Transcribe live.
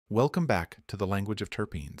Welcome back to the language of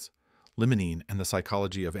terpenes, limonene and the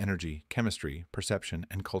psychology of energy, chemistry, perception,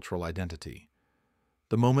 and cultural identity.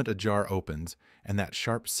 The moment a jar opens and that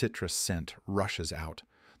sharp citrus scent rushes out,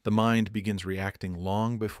 the mind begins reacting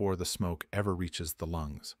long before the smoke ever reaches the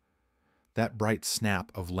lungs. That bright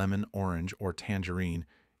snap of lemon, orange, or tangerine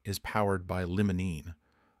is powered by limonene,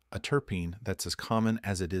 a terpene that's as common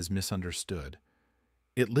as it is misunderstood.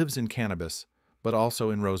 It lives in cannabis, but also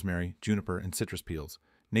in rosemary, juniper, and citrus peels,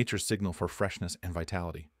 nature's signal for freshness and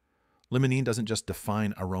vitality. Limonene doesn't just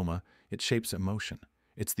define aroma, it shapes emotion.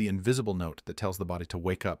 It's the invisible note that tells the body to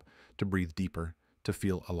wake up, to breathe deeper, to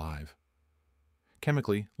feel alive.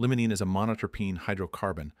 Chemically, limonene is a monoterpene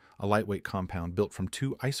hydrocarbon, a lightweight compound built from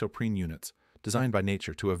two isoprene units, designed by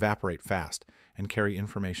nature to evaporate fast and carry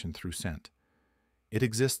information through scent. It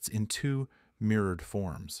exists in two mirrored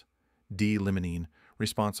forms: D-limonene,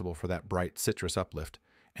 responsible for that bright citrus uplift,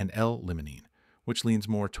 and L-limonene, which leans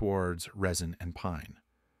more towards resin and pine.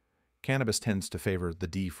 Cannabis tends to favor the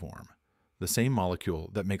D form, the same molecule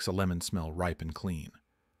that makes a lemon smell ripe and clean.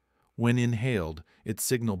 When inhaled, its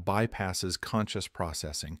signal bypasses conscious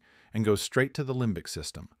processing and goes straight to the limbic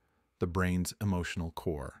system, the brain's emotional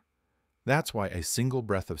core. That's why a single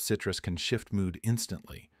breath of citrus can shift mood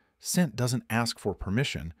instantly. Scent doesn't ask for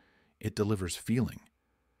permission, it delivers feeling.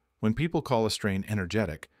 When people call a strain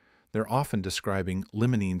energetic, they're often describing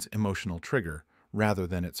limonene's emotional trigger rather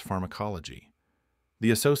than its pharmacology.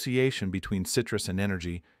 The association between citrus and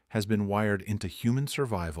energy has been wired into human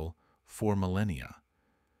survival for millennia.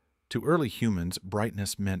 To early humans,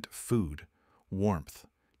 brightness meant food, warmth,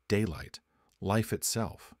 daylight, life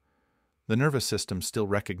itself. The nervous system still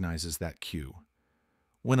recognizes that cue.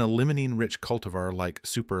 When a limonene-rich cultivar like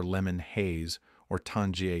Super Lemon Haze or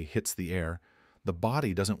Tangie hits the air, the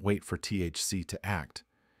body doesn't wait for THC to act.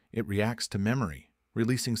 It reacts to memory,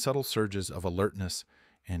 releasing subtle surges of alertness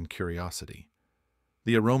and curiosity.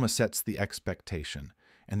 The aroma sets the expectation,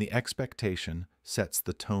 and the expectation sets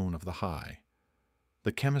the tone of the high.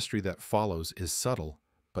 The chemistry that follows is subtle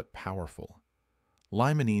but powerful.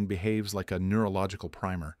 Limonene behaves like a neurological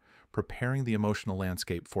primer, preparing the emotional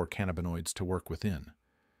landscape for cannabinoids to work within.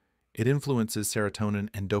 It influences serotonin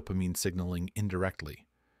and dopamine signaling indirectly,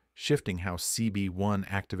 shifting how CB1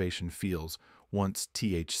 activation feels once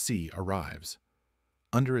THC arrives.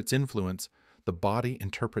 Under its influence, the body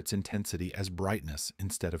interprets intensity as brightness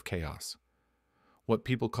instead of chaos. What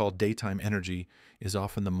people call daytime energy is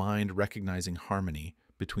often the mind recognizing harmony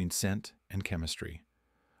between scent and chemistry,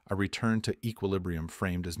 a return to equilibrium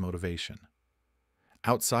framed as motivation.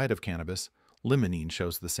 Outside of cannabis, limonene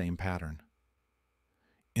shows the same pattern.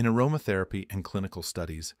 In aromatherapy and clinical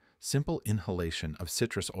studies, simple inhalation of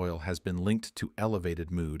citrus oil has been linked to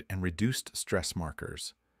elevated mood and reduced stress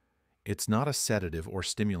markers. It's not a sedative or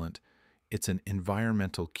stimulant, it's an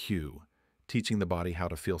environmental cue, teaching the body how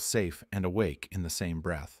to feel safe and awake in the same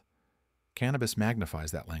breath. Cannabis magnifies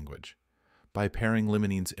that language. By pairing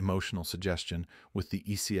limonene's emotional suggestion with the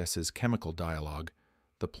ECS's chemical dialogue,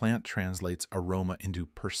 the plant translates aroma into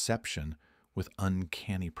perception with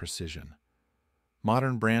uncanny precision.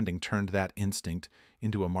 Modern branding turned that instinct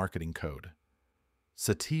into a marketing code.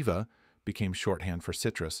 Sativa became shorthand for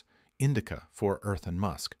citrus, indica for earth and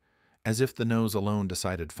musk, as if the nose alone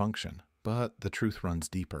decided function, but the truth runs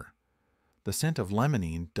deeper. The scent of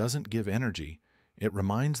limonene doesn't give energy, it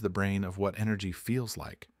reminds the brain of what energy feels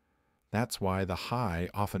like. That's why the high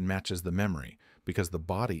often matches the memory, because the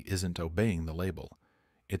body isn't obeying the label.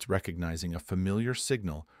 It's recognizing a familiar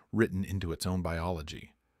signal written into its own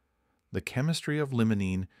biology. The chemistry of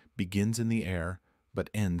limonene begins in the air, but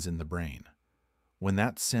ends in the brain. When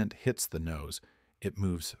that scent hits the nose, it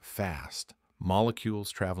moves fast,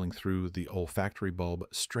 molecules traveling through the olfactory bulb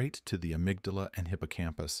straight to the amygdala and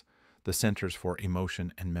hippocampus, the centers for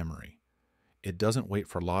emotion and memory. It doesn't wait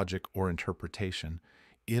for logic or interpretation,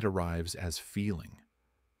 it arrives as feeling.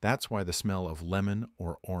 That's why the smell of lemon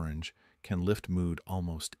or orange can lift mood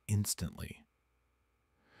almost instantly.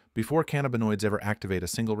 Before cannabinoids ever activate a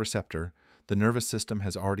single receptor, the nervous system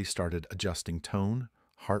has already started adjusting tone,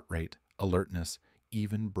 heart rate, alertness,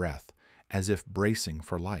 even breath, as if bracing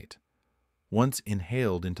for light. Once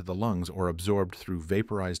inhaled into the lungs or absorbed through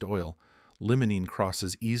vaporized oil, limonene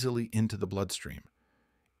crosses easily into the bloodstream.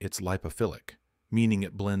 It's lipophilic, meaning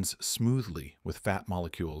it blends smoothly with fat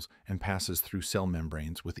molecules and passes through cell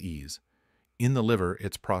membranes with ease. In the liver,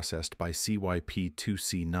 it's processed by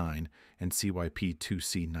CYP2C9 and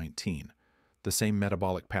CYP2C19, the same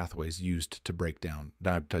metabolic pathways used to break down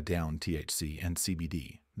THC and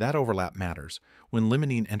CBD. That overlap matters. When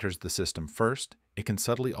limonene enters the system first, it can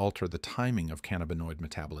subtly alter the timing of cannabinoid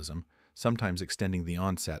metabolism, sometimes extending the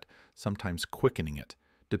onset, sometimes quickening it,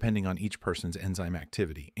 depending on each person's enzyme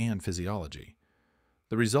activity and physiology.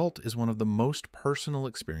 The result is one of the most personal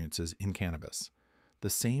experiences in cannabis. The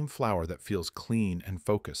same flower that feels clean and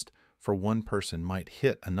focused for one person might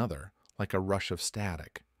hit another like a rush of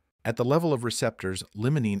static. At the level of receptors,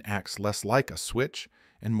 limonene acts less like a switch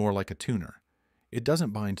and more like a tuner. It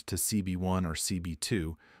doesn't bind to CB1 or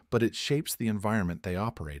CB2, but it shapes the environment they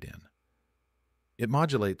operate in. It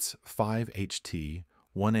modulates 5-HT,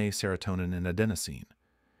 1A serotonin and adenosine,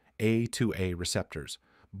 A2A receptors,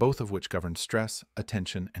 both of which govern stress,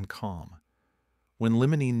 attention, and calm. When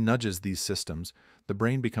limonene nudges these systems, the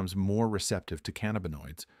brain becomes more receptive to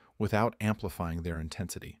cannabinoids without amplifying their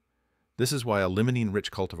intensity. This is why a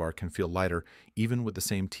limonene-rich cultivar can feel lighter even with the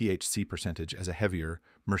same THC percentage as a heavier,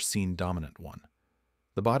 myrcene-dominant one.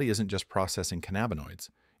 The body isn't just processing cannabinoids,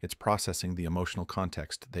 it's processing the emotional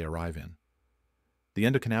context they arrive in. The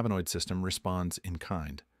endocannabinoid system responds in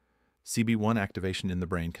kind. CB1 activation in the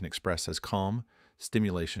brain can express as calm,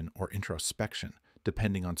 stimulation, or introspection,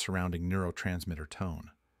 depending on surrounding neurotransmitter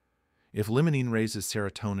tone. If limonene raises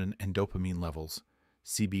serotonin and dopamine levels,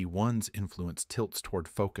 CB1's influence tilts toward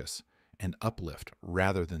focus and uplift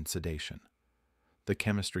rather than sedation. The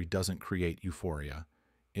chemistry doesn't create euphoria,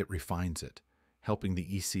 it refines it, helping the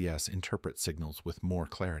ECS interpret signals with more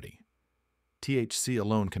clarity. THC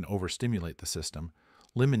alone can overstimulate the system.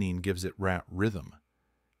 Limonene gives it rhythm.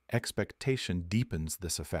 Expectation deepens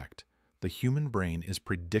this effect. The human brain is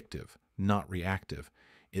predictive, not reactive.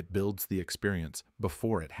 It builds the experience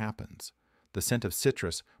before it happens. The scent of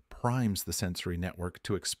citrus primes the sensory network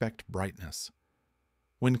to expect brightness.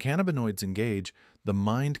 When cannabinoids engage, the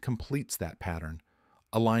mind completes that pattern,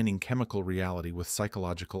 aligning chemical reality with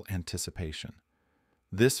psychological anticipation.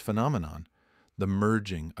 This phenomenon, the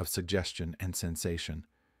merging of suggestion and sensation,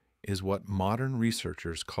 is what modern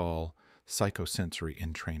researchers call psychosensory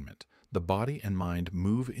entrainment. The body and mind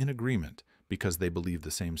move in agreement because they believe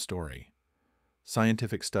the same story.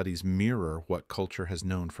 Scientific studies mirror what culture has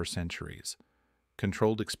known for centuries.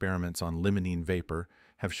 Controlled experiments on limonene vapor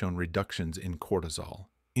have shown reductions in cortisol,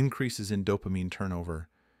 increases in dopamine turnover,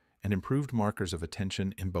 and improved markers of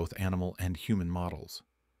attention in both animal and human models.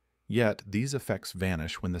 Yet, these effects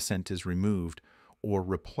vanish when the scent is removed or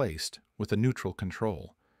replaced with a neutral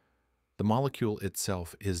control. The molecule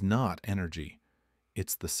itself is not energy,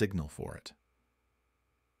 it's the signal for it.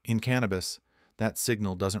 In cannabis, that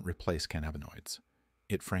signal doesn't replace cannabinoids,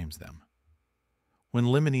 it frames them. When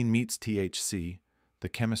limonene meets THC, the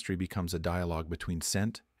chemistry becomes a dialogue between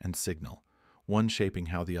scent and signal, one shaping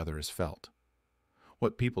how the other is felt.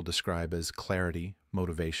 What people describe as clarity,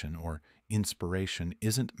 motivation, or inspiration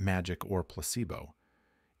isn't magic or placebo.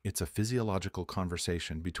 It's a physiological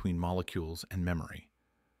conversation between molecules and memory.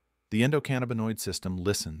 The endocannabinoid system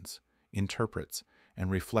listens, interprets, and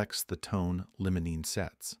reflects the tone limonene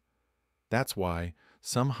sets. That's why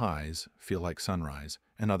some highs feel like sunrise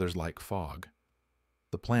and others like fog.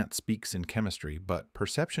 The plant speaks in chemistry, but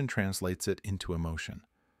perception translates it into emotion.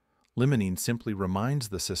 Limonene simply reminds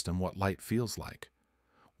the system what light feels like.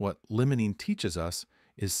 What limonene teaches us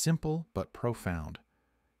is simple but profound.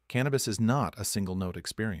 Cannabis is not a single-note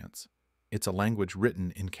experience. It's a language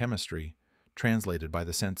written in chemistry, translated by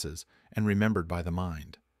the senses, and remembered by the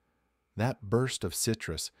mind. That burst of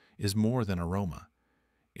citrus is more than aroma.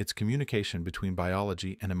 It's communication between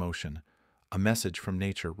biology and emotion, a message from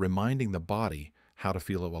nature reminding the body how to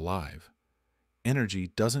feel alive.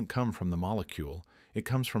 Energy doesn't come from the molecule, it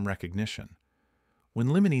comes from recognition. When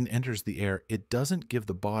limonene enters the air, it doesn't give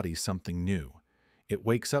the body something new. It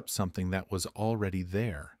wakes up something that was already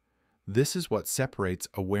there. This is what separates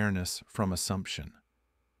awareness from assumption.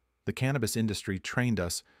 The cannabis industry trained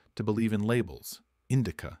us to believe in labels,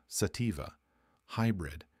 indica, sativa,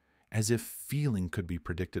 hybrid, as if feeling could be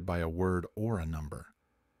predicted by a word or a number.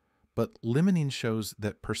 But limonene shows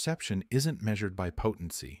that perception isn't measured by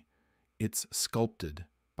potency. It's sculpted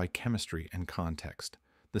by chemistry and context.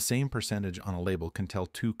 The same percentage on a label can tell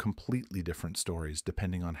two completely different stories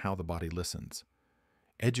depending on how the body listens.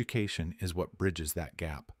 Education is what bridges that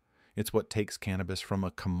gap. It's what takes cannabis from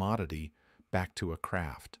a commodity back to a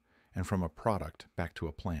craft, and from a product back to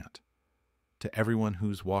a plant. To everyone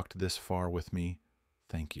who's walked this far with me,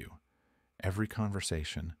 thank you. Every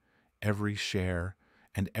conversation, every share,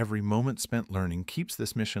 and every moment spent learning keeps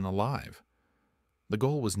this mission alive. The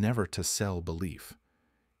goal was never to sell belief.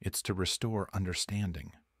 It's to restore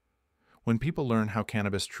understanding. When people learn how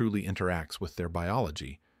cannabis truly interacts with their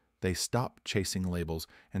biology, they stop chasing labels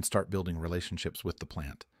and start building relationships with the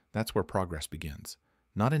plant. That's where progress begins.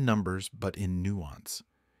 Not in numbers, but in nuance.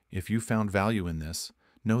 If you found value in this,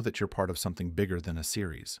 know that you're part of something bigger than a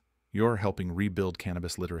series. You're helping rebuild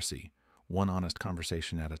cannabis literacy, one honest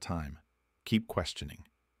conversation at a time. Keep questioning,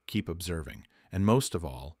 keep observing, and most of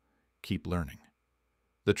all, keep learning.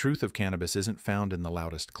 The truth of cannabis isn't found in the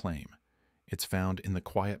loudest claim. It's found in the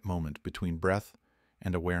quiet moment between breath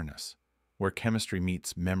and awareness, where chemistry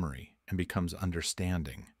meets memory and becomes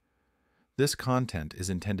understanding. This content is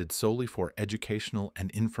intended solely for educational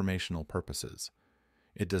and informational purposes.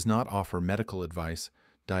 It does not offer medical advice,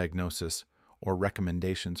 diagnosis, or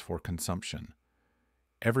recommendations for consumption.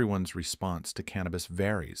 Everyone's response to cannabis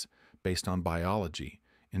varies based on biology,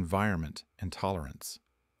 environment, and tolerance.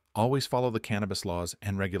 Always follow the cannabis laws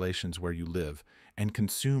and regulations where you live and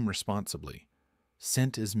consume responsibly.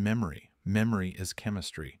 Scent is memory, memory is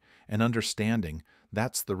chemistry, and understanding,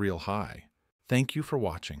 that's the real high. Thank you for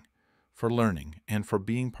watching, for learning, and for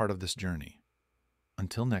being part of this journey.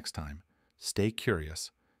 Until next time, stay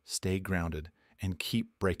curious, stay grounded, and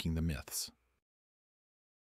keep breaking the myths.